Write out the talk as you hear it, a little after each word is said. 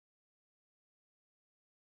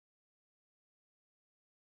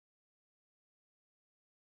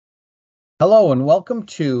Hello and welcome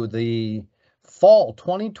to the Fall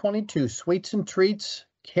 2022 Sweets and Treats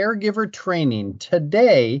Caregiver Training.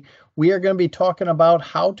 Today, we are going to be talking about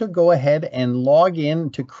how to go ahead and log in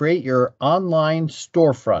to create your online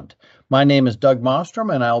storefront. My name is Doug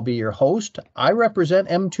Mostrom and I'll be your host. I represent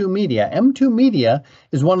M2 Media. M2 Media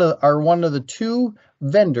is one of the two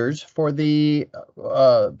vendors for the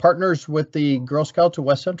partners with the Girl Scouts of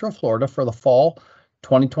West Central Florida for the Fall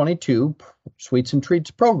 2022 Sweets and Treats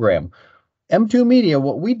program. M2 Media,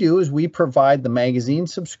 what we do is we provide the magazine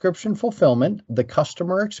subscription fulfillment, the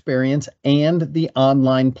customer experience, and the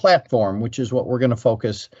online platform, which is what we're going to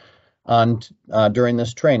focus on during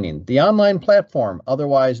this training. The online platform,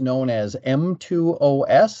 otherwise known as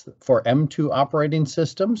M2OS for M2 operating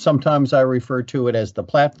system. Sometimes I refer to it as the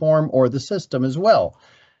platform or the system as well.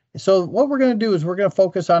 So what we're going to do is we're going to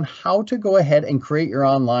focus on how to go ahead and create your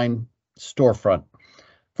online storefront.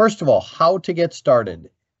 First of all, how to get started.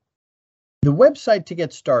 The website to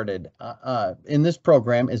get started in this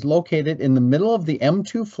program is located in the middle of the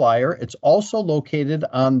M2 flyer. It's also located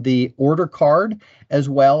on the order card as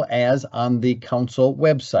well as on the council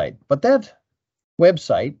website. But that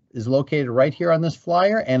website is located right here on this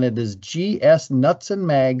flyer, and it is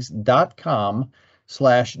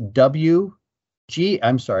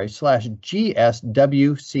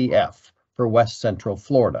gsnutsandmags.com/GSWCF for West Central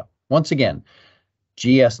Florida. Once again,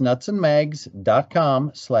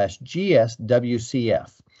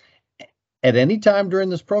 gsnutsandmags.com/GSWCF. At any time during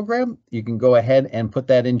this program, you can go ahead and put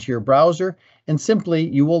that into your browser, and simply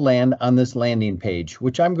you will land on this landing page,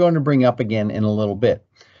 which I'm going to bring up again in a little bit.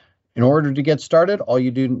 In order to get started, all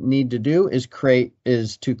you need to do is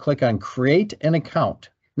to click on Create an Account.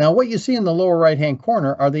 Now, what you see in the lower right-hand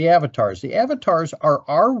corner are the avatars. The avatars are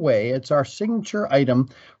our way, it's our signature item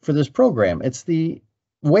for this program. It's the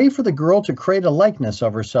way for the girl to create a likeness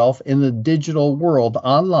of herself in the digital world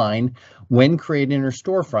online when creating her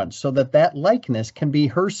storefront, so that that likeness can be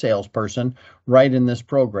her salesperson right in this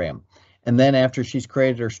program. And then after she's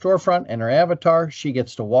created her storefront and her avatar, she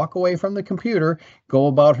gets to walk away from the computer, go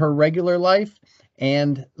about her regular life,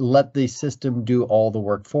 and let the system do all the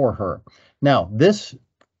work for her. Now, this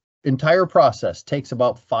entire process takes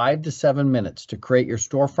about 5 to 7 minutes to create your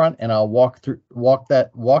storefront, and I'll walk you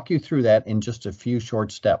through that in just a few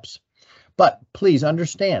short steps. But please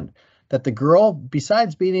understand that the girl,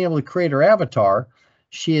 besides being able to create her avatar,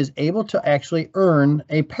 she is able to actually earn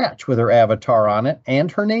a patch with her avatar on it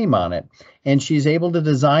and her name on it, and she's able to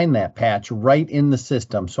design that patch right in the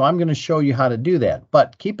system. So I'm going to show you how to do that.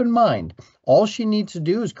 But keep in mind, all she needs to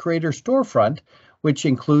do is create her storefront, which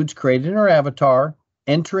includes creating her avatar,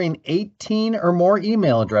 entering 18 or more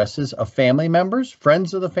email addresses of family members,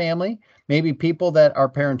 friends of the family, maybe people that our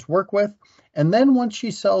parents work with. And then once she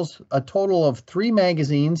sells a total of 3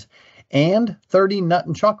 magazines and 30 nut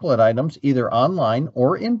and chocolate items, either online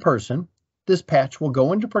or in person, this patch will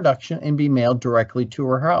go into production and be mailed directly to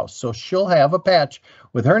her house. So she'll have a patch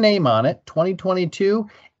with her name on it, 2022,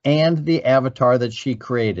 and the avatar that she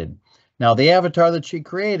created. Now, the avatar that she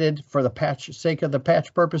created, for the sake of the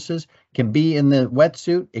patch purposes, can be in the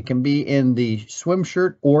wetsuit, it can be in the swim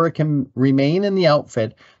shirt, or it can remain in the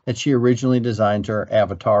outfit that she originally designed her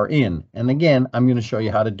avatar in. And again, I'm going to show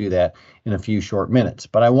you how to do that in a few short minutes.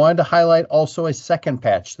 But I wanted to highlight also a second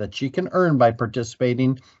patch that she can earn by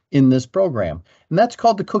participating in this program, and that's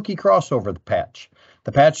called the Cookie Crossover patch.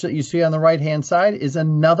 The patch that you see on the right-hand side is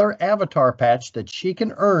another avatar patch that she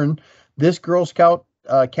can earn this Girl Scout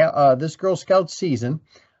season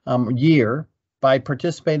year by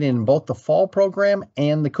participating in both the fall program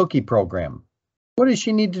and the cookie program. What does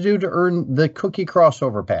she need to do to earn the Cookie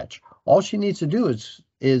Crossover patch? All she needs to do is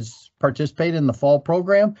participate in the fall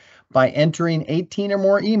program by entering 18 or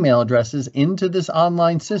more email addresses into this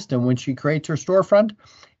online system when she creates her storefront,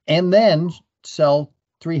 and then sell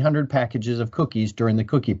 300 packages of cookies during the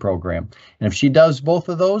cookie program. And if she does both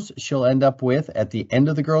of those, she'll end up with, at the end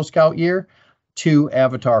of the Girl Scout year, 2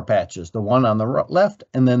 avatar patches, the one on the left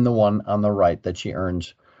and then the one on the right that she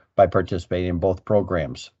earns by participating in both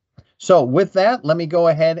programs. So with that, let me go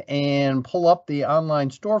ahead and pull up the online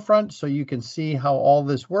storefront so you can see how all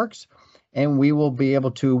this works, and we will be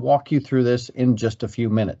able to walk you through this in just a few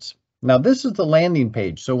minutes. Now, this is the landing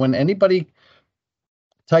page. So when anybody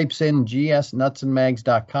types in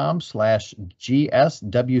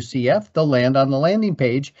gsnutsandmags.com/GSWCF, they'll land on the landing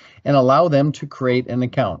page and allow them to create an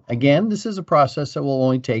account. Again, this is a process that will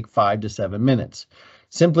only take 5 to 7 minutes.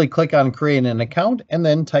 Simply click on Create an Account and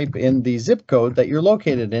then type in the zip code that you're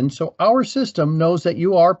located in, so our system knows that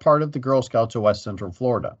you are part of the Girl Scouts of West Central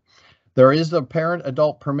Florida. There is the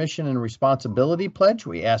Parent-Adult Permission and Responsibility Pledge.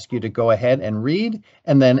 We ask you to go ahead and read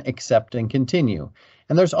and then accept and continue.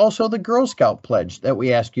 And there's also the Girl Scout pledge that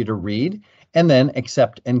we ask you to read and then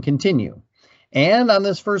accept and continue. And on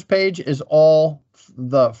this first page is all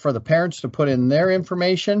for the parents to put in their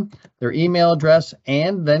information, their email address,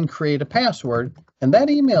 and then create a password. And that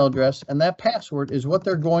email address and that password is what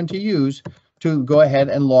they're going to use to go ahead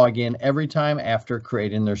and log in every time after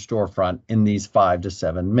creating their storefront in these 5 to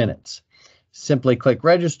 7 minutes. Simply click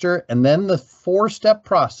register, and then the 4-step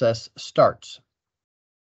process starts.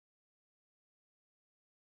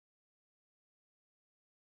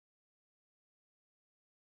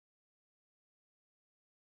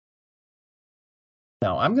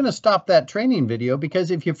 Now, I'm going to stop that training video because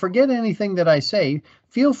if you forget anything that I say,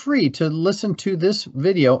 feel free to listen to this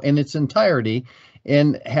video in its entirety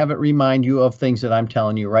and have it remind you of things that I'm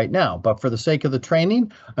telling you right now. But for the sake of the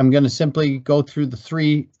training, I'm going to simply go through the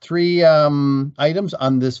three items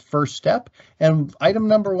on this first step. And item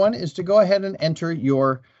number 1 is to go ahead and enter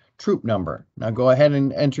your troop number. Now go ahead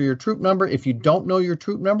and enter your troop number. If you don't know your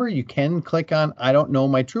troop number, you can click on I don't know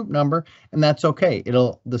my troop number, and that's okay.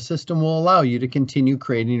 The system will allow you to continue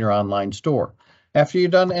creating your online store. After you're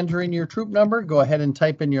done entering your troop number, go ahead and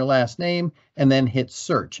type in your last name and then hit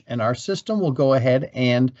search, and our system will go ahead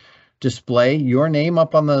and display your name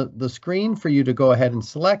up on the screen for you to go ahead and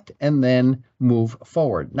select and then move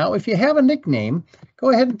forward. Now, if you have a nickname, go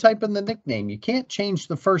ahead and type in the nickname. You can't change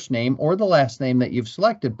the first name or the last name that you've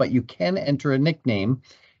selected, but you can enter a nickname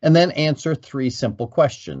and then answer 3 simple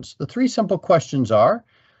questions. The 3 simple questions are,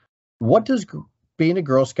 what does being a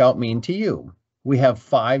Girl Scout mean to you? We have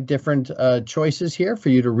 5 different choices here for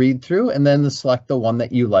you to read through and then select the one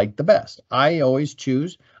that you like the best. I always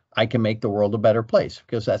choose I can make the world a better place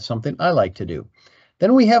because that's something I like to do.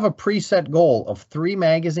 Then we have a preset goal of 3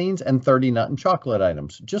 magazines and 30 nut and chocolate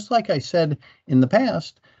items. Just like I said in the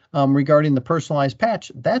past regarding the personalized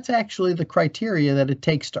patch, that's actually the criteria that it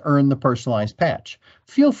takes to earn the personalized patch.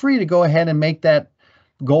 Feel free to go ahead and make that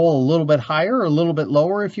goal a little bit higher or a little bit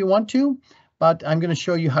lower if you want to, but I'm going to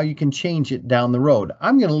show you how you can change it down the road.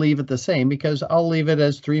 I'm going to leave it the same because I'll leave it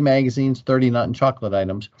as 3 magazines, 30 nut and chocolate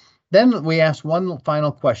items. Then we ask one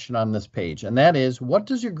final question on this page, and that is, what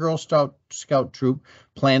does your Girl Scout troop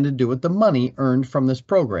plan to do with the money earned from this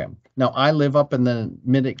program? Now, I live up in the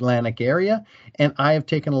Mid-Atlantic area, and I have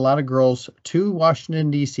taken a lot of girls to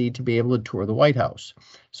Washington, D.C. to be able to tour the White House.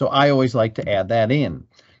 So I always like to add that in.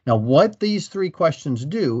 Now, what these 3 questions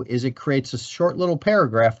do is it creates a short little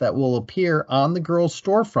paragraph that will appear on the girl's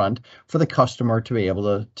storefront for the customer to be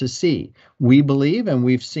able to see. We believe and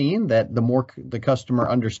we've seen that the more the customer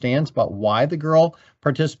understands about why the girl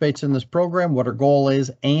participates in this program, what her goal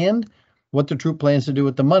is, and what the troop plans to do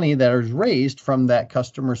with the money that is raised from that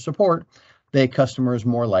customer support, the customer is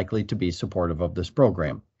more likely to be supportive of this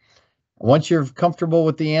program. Once you're comfortable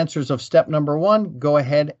with the answers of step number 1, go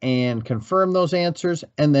ahead and confirm those answers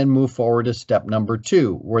and then move forward to step number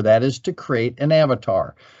 2, where that is to create an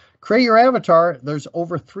avatar. Create your avatar. There's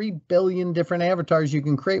over 3 billion different avatars you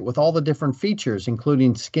can create with all the different features,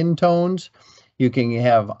 including skin tones. You can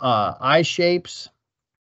have eye shapes.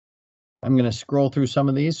 I'm going to scroll through some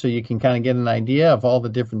of these so you can kind of get an idea of all the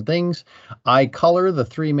different things. Eye color, the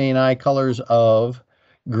 3 main eye colors of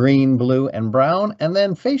green, blue, and brown, and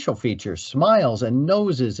then facial features, smiles and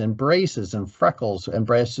noses and braces and freckles and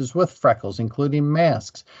braces with freckles, including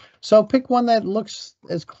masks. So pick one that looks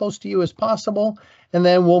as close to you as possible, and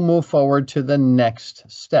then we'll move forward to the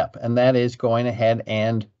next step, and that is going ahead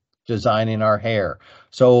and designing our hair.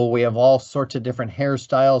 So we have all sorts of different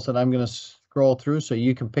hairstyles that I'm going to scroll through so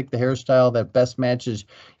you can pick the hairstyle that best matches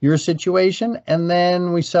your situation, and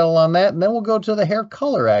then we settle on that, and then we'll go to the hair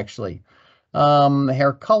color actually. The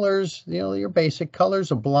hair colors, your basic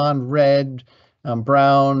colors of blonde, red,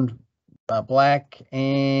 brown, black,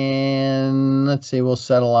 and let's see, we'll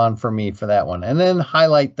settle on for me for that one. And then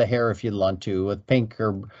highlight the hair if you'd want to with pink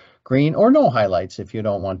or green, or no highlights if you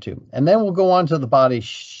don't want to. And then we'll go on to the body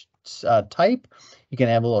type. You can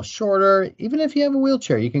have a little shorter. Even if you have a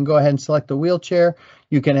wheelchair, you can go ahead and select the wheelchair.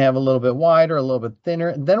 You can have a little bit wider, a little bit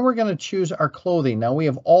thinner. Then we're going to choose our clothing. Now we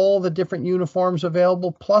have all the different uniforms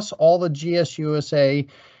available, plus all the GSUSA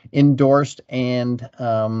endorsed and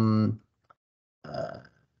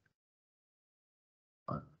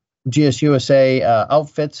GSUSA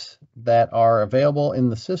outfits that are available in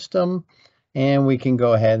the system. And we can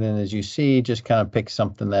go ahead and, as you see, just kind of pick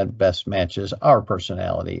something that best matches our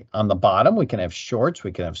personality. On the bottom, we can have shorts,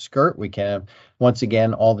 we can have skirt, we can have, once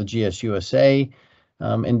again, all the GSUSA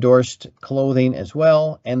endorsed clothing as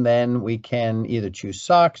well. And then we can either choose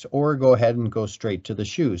socks or go ahead and go straight to the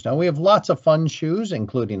shoes. Now, we have lots of fun shoes,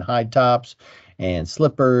 including high tops and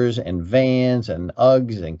slippers and Vans and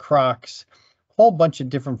Uggs and Crocs. whole bunch of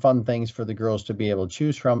different fun things for the girls to be able to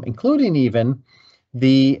choose from, including even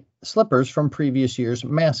the slippers from previous year's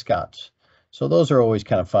mascots. So those are always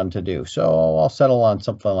kind of fun to do. So I'll settle on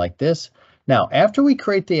something like this. Now, after we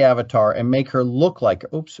create the avatar and make her look like,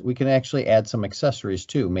 oops, we can actually add some accessories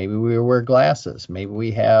too. Maybe we wear glasses. Maybe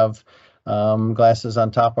we have glasses on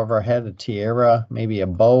top of our head, a tiara, maybe a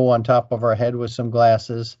bow on top of our head with some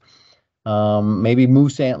glasses. Maybe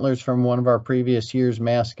moose antlers from one of our previous year's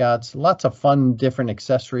mascots. Lots of fun, different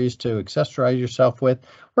accessories to accessorize yourself with.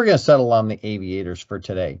 We're going to settle on the aviators for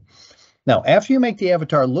today. Now, after you make the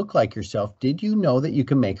avatar look like yourself, did you know that you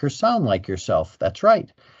can make her sound like yourself? That's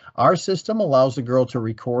right. Our system allows the girl to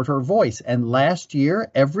record her voice. And last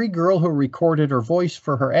year, every girl who recorded her voice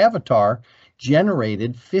for her avatar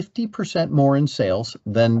generated 50% more in sales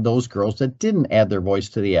than those girls that didn't add their voice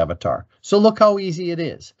to the avatar. So look how easy it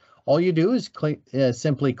is. All you do is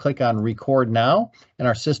simply click on record now, and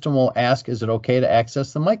our system will ask, is it okay to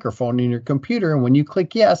access the microphone in your computer? And when you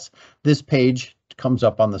click yes, this page comes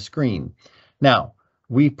up on the screen. Now,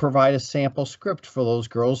 we provide a sample script for those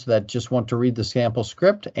girls that just want to read the sample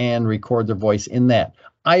script and record their voice in that.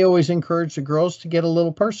 I always encourage the girls to get a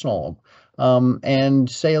little personal and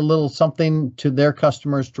say a little something to their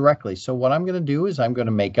customers directly. So what I'm going to do is I'm going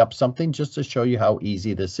to make up something just to show you how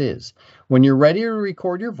easy this is. When you're ready to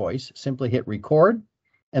record your voice, simply hit record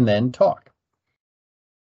and then talk.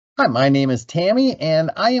 Hi, my name is Tammy,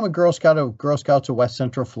 and I am a Girl Scout of Girl Scouts of West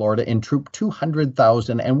Central Florida in Troop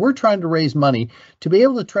 200,000, and we're trying to raise money to be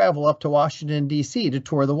able to travel up to Washington, D.C. to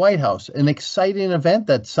tour the White House, an exciting event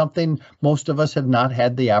that's something most of us have not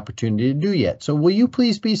had the opportunity to do yet. So will you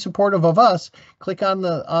please be supportive of us? Click on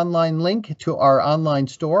the online link to our online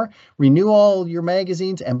store, renew all your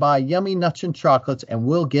magazines, and buy yummy nuts and chocolates, and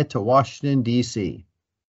we'll get to Washington, D.C.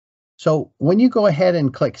 So when you go ahead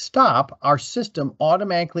and click stop, our system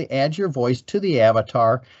automatically adds your voice to the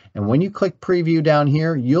avatar. And when you click preview down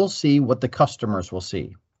here, you'll see what the customers will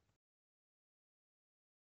see.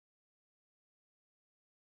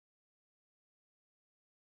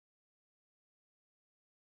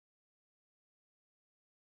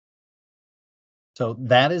 So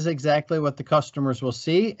that is exactly what the customers will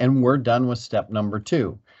see, and we're done with step number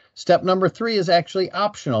 2. Step number 3 is actually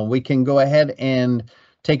optional. We can go ahead and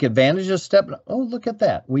take advantage of oh, look at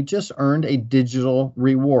that. We just earned a digital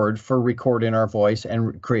reward for recording our voice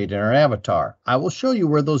and creating our avatar. I will show you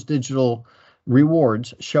where those digital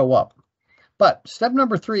rewards show up. But step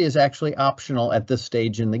number 3 is actually optional at this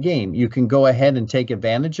stage in the game. You can go ahead and take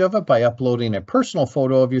advantage of it by uploading a personal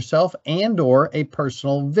photo of yourself and/or a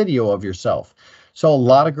personal video of yourself. So a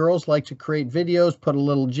lot of girls like to create videos, put a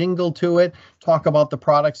little jingle to it, talk about the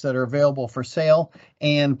products that are available for sale,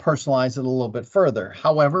 and personalize it a little bit further.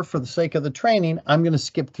 However, for the sake of the training, I'm going to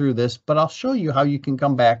skip through this, but I'll show you how you can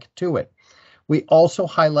come back to it. We also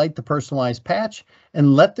highlight the personalized patch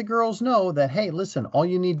and let the girls know that, hey, listen, all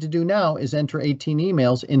you need to do now is enter 18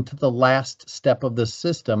 emails into the last step of this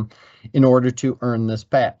system in order to earn this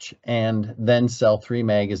patch and then sell 3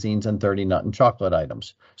 magazines and 30 nut and chocolate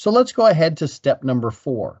items. So let's go ahead to step number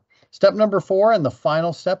 4. Step number 4 and the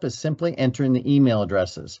final step is simply entering the email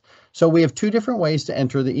addresses. So we have 2 different ways to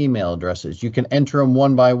enter the email addresses. You can enter them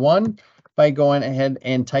one by one by going ahead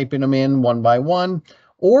and typing them in one by one.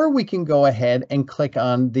 Or we can go ahead and click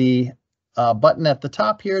on the button at the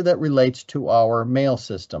top here that relates to our mail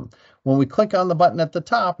system. When we click on the button at the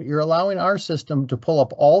top, you're allowing our system to pull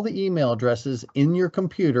up all the email addresses in your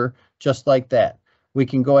computer just like that. We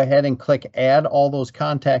can go ahead and click add all those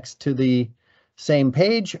contacts to the same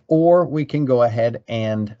page, or we can go ahead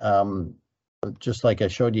and just like I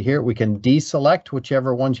showed you here, we can deselect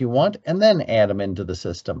whichever ones you want and then add them into the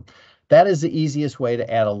system. That is the easiest way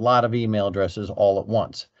to add a lot of email addresses all at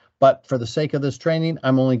once. But for the sake of this training,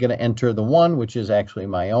 I'm only going to enter the one, which is actually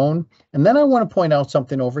my own. And then I want to point out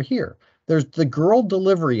something over here. There's the girl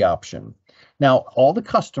delivery option. Now, all the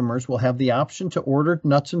customers will have the option to order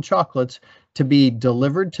nuts and chocolates to be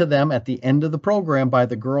delivered to them at the end of the program by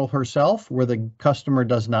the girl herself, where the customer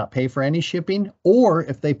does not pay for any shipping, or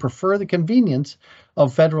if they prefer the convenience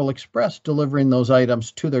of Federal Express delivering those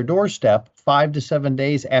items to their doorstep 5 to 7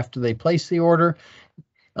 days after they place the order,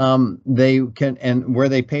 they can, and where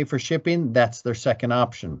they pay for shipping, that's their second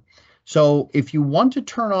option. So if you want to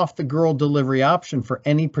turn off the girl delivery option for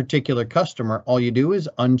any particular customer, all you do is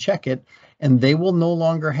uncheck it, and they will no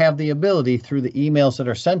longer have the ability through the emails that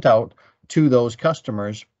are sent out to those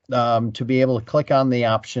customers to be able to click on the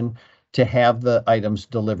option to have the items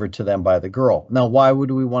delivered to them by the girl. Now, why would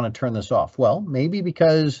we want to turn this off? Well, maybe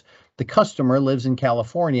because the customer lives in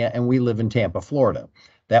California and we live in Tampa, Florida.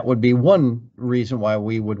 That would be one reason why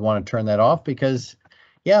we would want to turn that off, because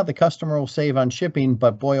Yeah, the customer will save on shipping,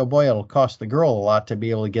 but boy, oh boy, it'll cost the girl a lot to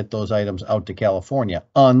be able to get those items out to California.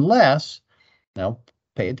 Unless, now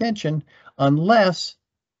pay attention, unless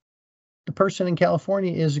the person in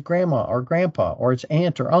California is grandma or grandpa or it's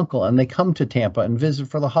aunt or uncle, and they come to Tampa and visit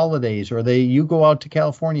for the holidays, or you go out to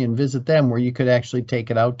California and visit them where you could actually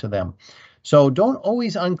take it out to them. So don't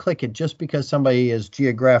always unclick it just because somebody is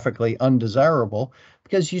geographically undesirable,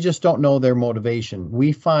 because you just don't know their motivation.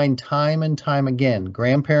 We find time and time again,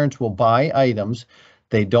 grandparents will buy items.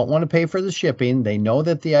 They don't want to pay for the shipping. They know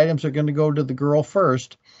that the items are going to go to the girl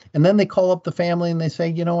first. And then they call up the family and they say,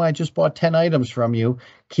 you know, I just bought 10 items from you.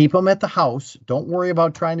 Keep them at the house. Don't worry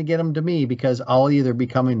about trying to get them to me, because I'll either be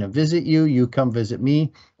coming to visit you, you come visit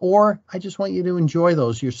me, or I just want you to enjoy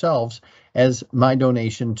those yourselves as my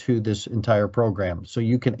donation to this entire program. So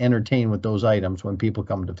you can entertain with those items when people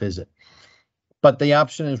come to visit. But the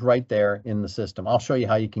option is right there in the system. I'll show you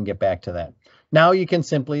how you can get back to that. Now you can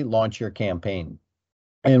simply launch your campaign.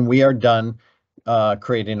 And we are done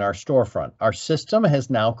creating our storefront. Our system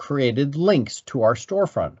has now created links to our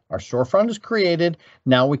storefront. Our storefront is created.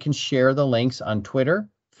 Now we can share the links on Twitter,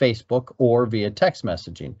 Facebook, or via text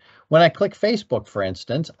messaging. When I click Facebook, for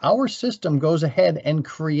instance, our system goes ahead and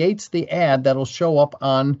creates the ad that'll show up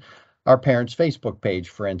on our parents' Facebook page,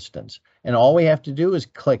 for instance. And all we have to do is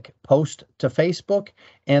click post to Facebook,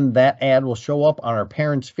 and that ad will show up on our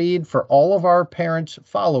parents' feed for all of our parents'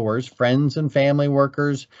 followers, friends and family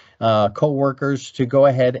workers, co-workers, to go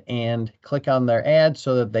ahead and click on their ad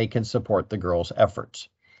so that they can support the girls' efforts.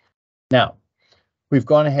 Now, we've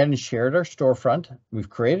gone ahead and shared our storefront. We've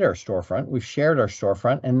created our storefront. We've shared our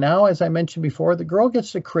storefront. And now, as I mentioned before, the girl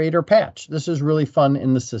gets to create her patch. This is really fun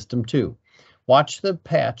in the system too. Watch the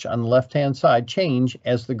patch on the left-hand side change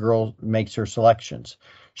as the girl makes her selections.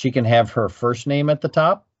 She can have her first name at the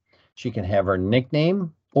top, she can have her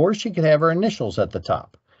nickname, or she can have her initials at the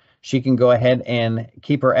top. She can go ahead and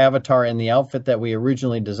keep her avatar in the outfit that we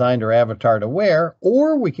originally designed her avatar to wear,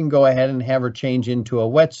 or we can go ahead and have her change into a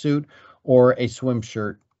wetsuit or a swim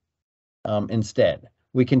shirt instead.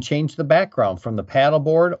 We can change the background from the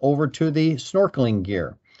paddleboard over to the snorkeling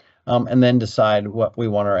gear. And then decide what we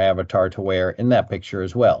want our avatar to wear in that picture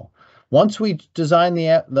as well. Once we design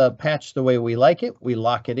the patch the way we like it, we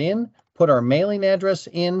lock it in, put our mailing address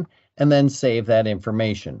in, and then save that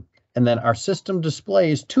information. And then our system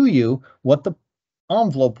displays to you what the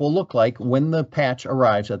envelope will look like when the patch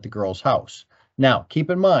arrives at the girl's house. Now, keep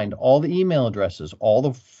in mind, all the email addresses, all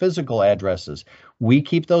the physical addresses, we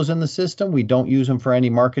keep those in the system. We don't use them for any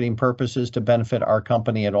marketing purposes to benefit our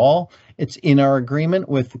company at all. It's in our agreement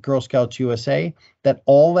with Girl Scouts USA that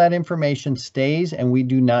all that information stays, and we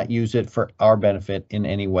do not use it for our benefit in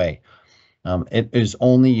any way. It is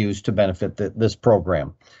only used to benefit this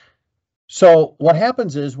program. So what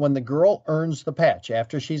happens is when the girl earns the patch,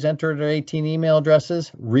 after she's entered her 18 email addresses,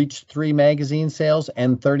 reached 3 magazine sales,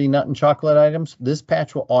 and 30 nut and chocolate items, this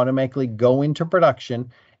patch will automatically go into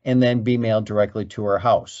production and then be mailed directly to her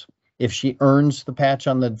house. If she earns the patch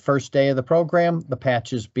on the first day of the program, the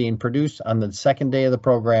patch is being produced on the second day of the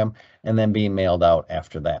program and then being mailed out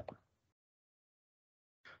after that.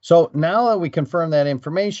 So now that we confirm that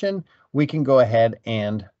information, we can go ahead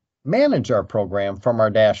and manage our program from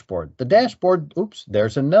our dashboard. The dashboard, oops,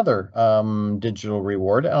 there's another digital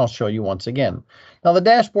reward. I'll show you once again. Now the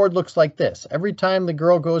dashboard looks like this. Every time the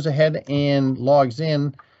girl goes ahead and logs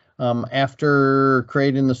in after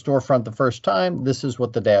creating the storefront the first time, this is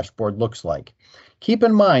what the dashboard looks like. Keep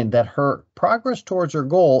in mind that her progress towards her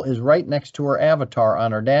goal is right next to her avatar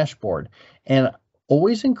on her dashboard. And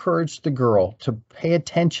always encourage the girl to pay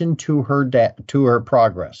attention to her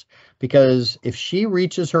progress, because if she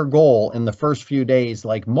reaches her goal in the first few days,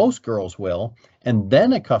 like most girls will, and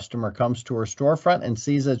then a customer comes to her storefront and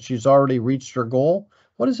sees that she's already reached her goal,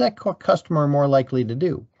 what is that customer more likely to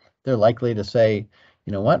do? They're likely to say,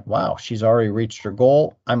 you know what, wow, she's already reached her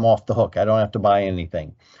goal. I'm off the hook. I don't have to buy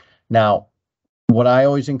anything. Now, what I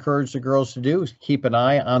always encourage the girls to do is keep an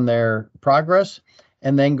eye on their progress,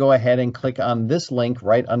 and then go ahead and click on this link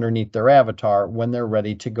right underneath their avatar when they're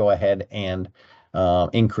ready to go ahead and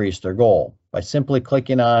increase their goal. By simply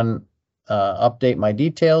clicking on update my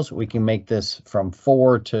details, we can make this from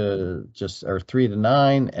 4 to 3 to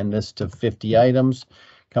 9, and this to 50 items.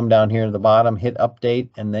 Come down here to the bottom, hit update,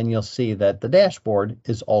 and then you'll see that the dashboard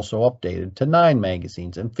is also updated to 9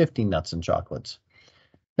 magazines and 50 nuts and chocolates.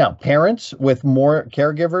 Now, parents with more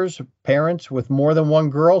caregivers, parents with more than one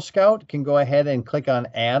Girl Scout can go ahead and click on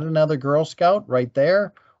add another Girl Scout right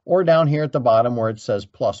there, or down here at the bottom where it says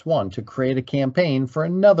 +1 to create a campaign for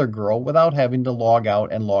another girl without having to log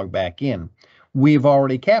out and log back in. we've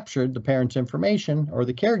already captured the parent's information or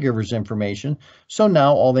the caregiver's information. So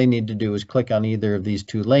now all they need to do is click on either of these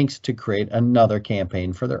two links to create another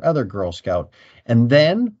campaign for their other Girl Scout. And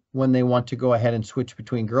then when they want to go ahead and switch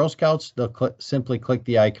between Girl Scouts, they'll simply click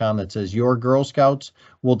the icon that says Your Girl Scouts,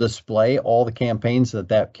 will display all the campaigns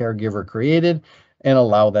that caregiver created and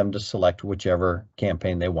allow them to select whichever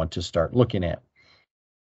campaign they want to start looking at.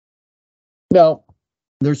 Now,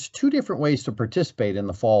 there's two different ways to participate in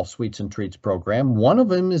the Fall Sweets and Treats program. One of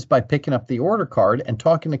them is by picking up the order card and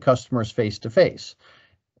talking to customers face to face.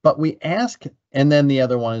 But we ask, and then the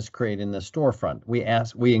other one is creating the storefront.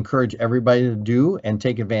 We encourage everybody to do and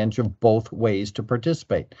take advantage of both ways to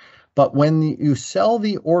participate. But when you sell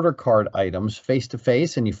the order card items face to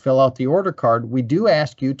face and you fill out the order card, we do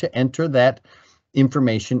ask you to enter that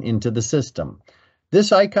information into the system.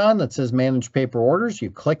 This icon that says Manage Paper Orders,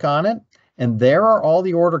 you click on it, and there are all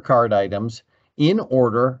the order card items in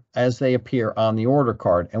order as they appear on the order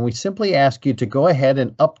card. And we simply ask you to go ahead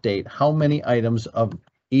and update how many items of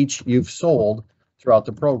each you've sold throughout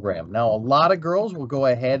the program. Now, a lot of girls will go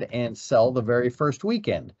ahead and sell the very first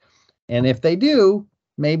weekend. And if they do,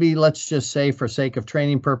 maybe let's just say for sake of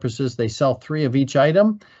training purposes, they sell 3 of each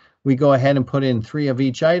item. We go ahead and put in 3 of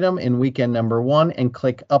each item in weekend number 1 and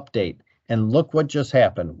click update. And look what just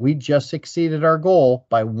happened. We just exceeded our goal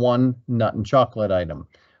by 1 nut and chocolate item.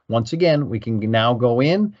 Once again, we can now go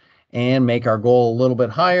in and make our goal a little bit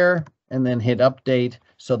higher and then hit update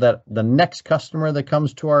so that the next customer that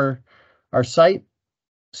comes to our site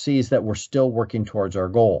sees that we're still working towards our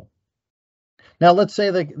goal. Now, let's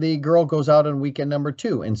say the girl goes out on weekend number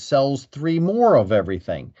 2 and sells 3 more of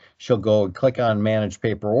everything. She'll go and click on Manage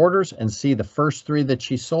Paper Orders and see the first 3 that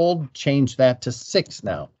she sold, change that to 6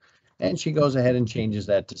 now. And she goes ahead and changes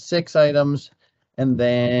that to 6 items and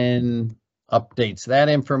then updates that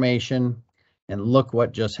information. And look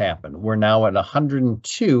what just happened. We're now at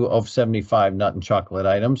 102 of 75 nut and chocolate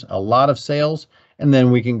items, a lot of sales. And then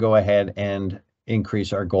we can go ahead and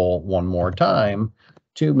increase our goal one more time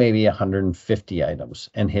to maybe 150 items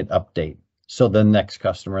and hit update. So the next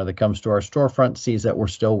customer that comes to our storefront sees that we're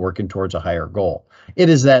still working towards a higher goal. It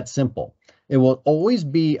is that simple. It will always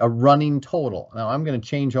be a running total. Now I'm going to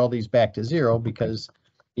change all these back to 0 because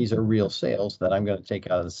these are real sales that I'm going to take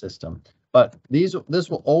out of the system. But this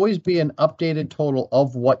will always be an updated total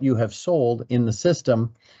of what you have sold in the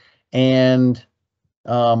system. And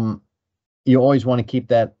you always want to keep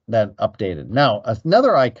that updated. Now,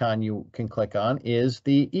 another icon you can click on is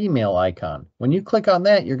the email icon. When you click on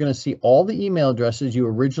that, you're going to see all the email addresses you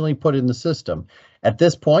originally put in the system. At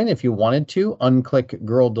this point, if you wanted to unclick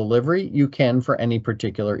Girl Delivery, you can for any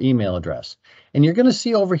particular email address. And you're going to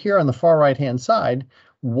see over here on the far right-hand side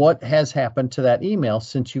what has happened to that email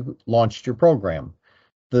since you launched your program.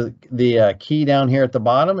 The key down here at the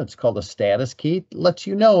bottom, it's called a status key, lets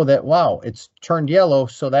you know that, wow, it's turned yellow,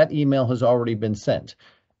 so that email has already been sent.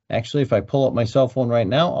 Actually, if I pull up my cell phone right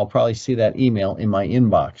now, I'll probably see that email in my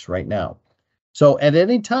inbox right now. So at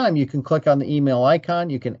any time, you can click on the email icon.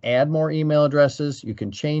 You can add more email addresses. You can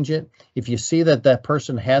change it. If you see that that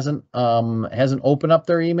person hasn't opened up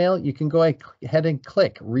their email, you can go ahead and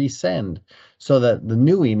click resend so that the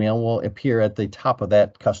new email will appear at the top of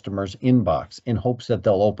that customer's inbox in hopes that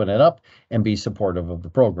they'll open it up and be supportive of the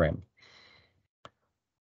program.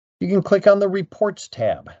 You can click on the Reports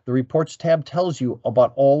tab. The Reports tab tells you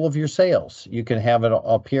about all of your sales. You can have it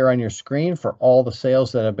appear on your screen for all the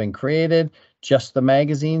sales that have been created, just the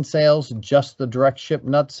magazine sales, just the direct ship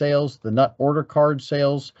nut sales, the nut order card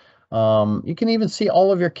sales. You can even see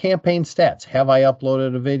all of your campaign stats. Have I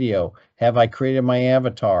uploaded a video? Have I created my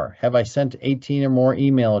avatar? Have I sent 18 or more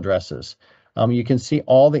email addresses? You can see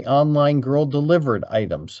all the online girl delivered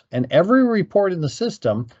items. And every report in the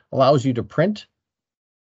system allows you to print,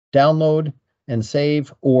 download, and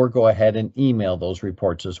save, or go ahead and email those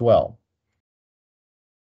reports as well.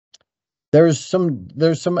 There's some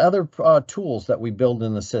other tools that we build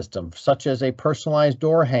in the system, such as a personalized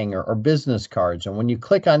door hanger or business cards. And when you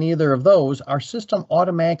click on either of those, our system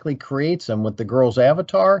automatically creates them with the girl's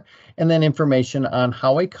avatar and then information on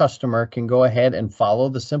how a customer can go ahead and follow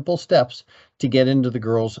the simple steps to get into the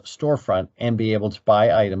girl's storefront and be able to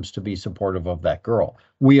buy items to be supportive of that girl.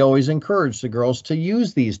 We always encourage the girls to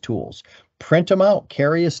use these tools. Print them out,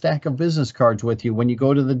 carry a stack of business cards with you when you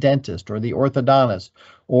go to the dentist or the orthodontist,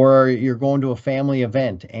 or you're going to a family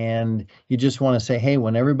event and you just want to say, hey,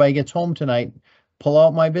 when everybody gets home tonight, pull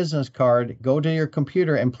out my business card, go to your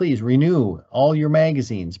computer, and please renew all your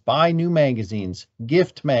magazines, buy new magazines,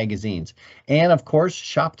 gift magazines, and of course,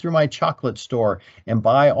 shop through my chocolate store and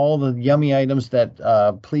buy all the yummy items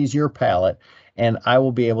that please your palate. and I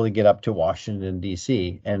will be able to get up to Washington,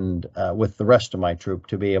 D.C. and with the rest of my troop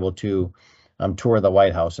to be able to tour the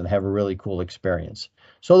White House and have a really cool experience.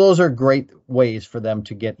 So those are great ways for them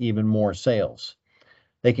to get even more sales.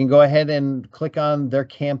 They can go ahead and click on their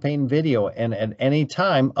campaign video and at any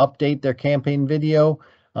time update their campaign video,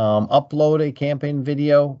 upload a campaign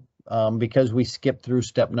video because we skipped through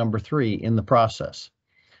step number 3 in the process.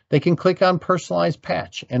 They can click on personalized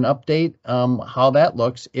patch and update how that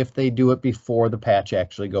looks if they do it before the patch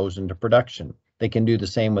actually goes into production. They can do the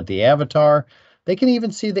same with the avatar. They can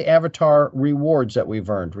even see the avatar rewards that we've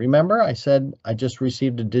earned. Remember, I said I just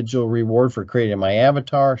received a digital reward for creating my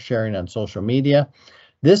avatar, sharing on social media.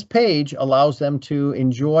 This page allows them to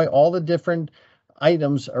enjoy all the different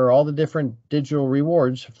items or all the different digital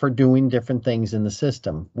rewards for doing different things in the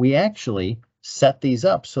system. We actually set these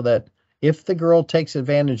up so that if the girl takes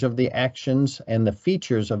advantage of the actions and the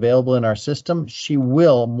features available in our system, she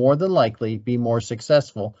will more than likely be more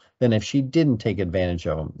successful than if she didn't take advantage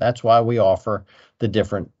of them. That's why we offer the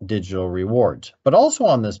different digital rewards. But also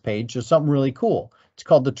on this page is something really cool. It's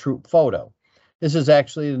called the troop photo. This is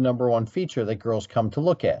actually the #1 feature that girls come to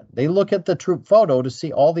look at. They look at the troop photo to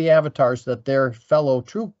see all the avatars that their fellow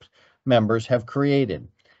troop members have created.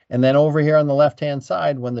 And then over here on the left-hand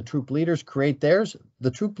side, when the troop leaders create theirs,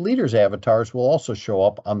 the troop leaders' avatars will also show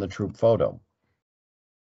up on the troop photo.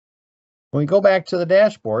 When we go back to the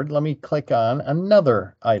dashboard, let me click on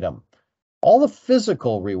another item. All the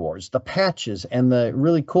physical rewards, the patches, and the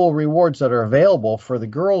really cool rewards that are available for the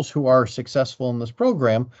girls who are successful in this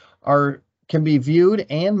program can be viewed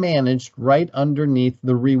and managed right underneath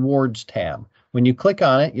the rewards tab. When you click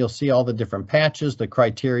on it, you'll see all the different patches, the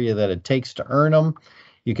criteria that it takes to earn them.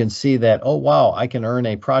 You can see that, oh, wow, I can earn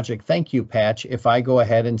a project thank you patch if I go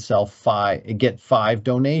ahead and get 5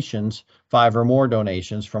 donations, 5 or more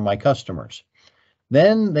donations from my customers.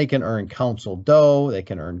 Then they can earn council dough, they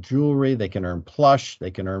can earn jewelry, they can earn plush,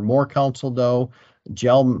 they can earn more council dough,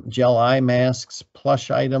 gel eye masks,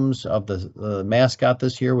 plush items of the mascot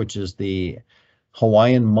this year, which is the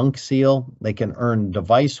Hawaiian monk seal. They can earn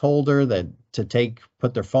device holder to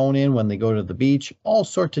put their phone in when they go to the beach, all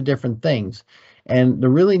sorts of different things. And the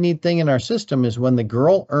really neat thing in our system is when the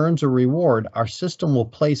girl earns a reward, our system will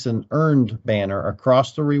place an earned banner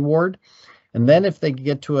across the reward. And then if they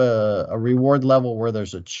get to a reward level where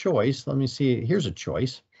there's a choice, let me see, here's a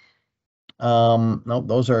choice.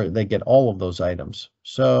 No, they get all of those items.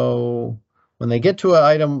 So when they get to an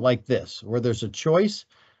item like this, where there's a choice,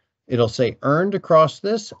 it'll say earned across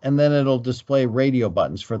this, and then it'll display radio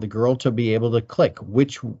buttons for the girl to be able to click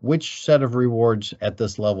which set of rewards at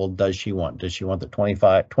this level does she want. Does she want the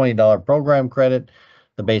 $20 program credit,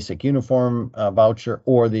 the basic uniform voucher,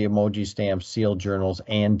 or the emoji stamps, sealed journals,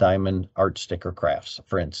 and diamond art sticker crafts,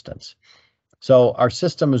 for instance? So our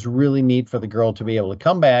system is really neat for the girl to be able to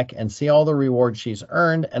come back and see all the rewards she's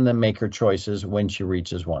earned and then make her choices when she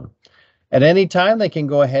reaches one. At any time, they can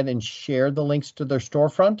go ahead and share the links to their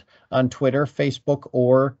storefront on Twitter, Facebook,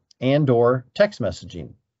 or text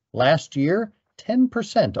messaging. Last year,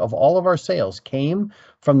 10% of all of our sales came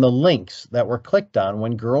from the links that were clicked on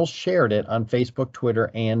when girls shared it on Facebook,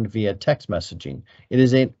 Twitter, and via text messaging. It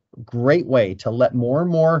is a great way to let more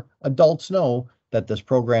and more adults know that this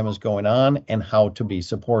program is going on and how to be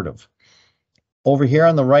supportive. Over here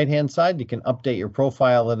on the right-hand side, you can update your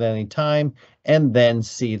profile at any time and then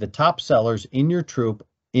see the top sellers in your troop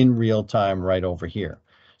in real time right over here.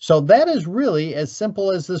 So that is really as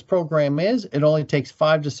simple as this program is. It only takes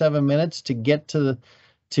 5 to 7 minutes to get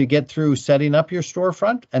through setting up your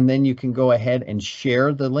storefront, and then you can go ahead and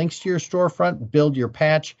share the links to your storefront, build your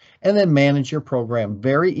patch, and then manage your program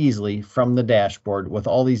very easily from the dashboard with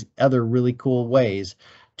all these other really cool ways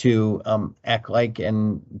to act like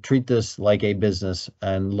and treat this like a business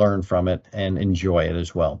and learn from it and enjoy it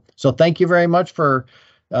as well. So thank you very much for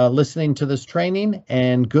listening to this training,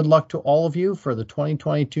 and good luck to all of you for the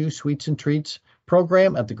 2022 Sweets and Treats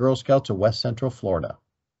program at the Girl Scouts of West Central Florida.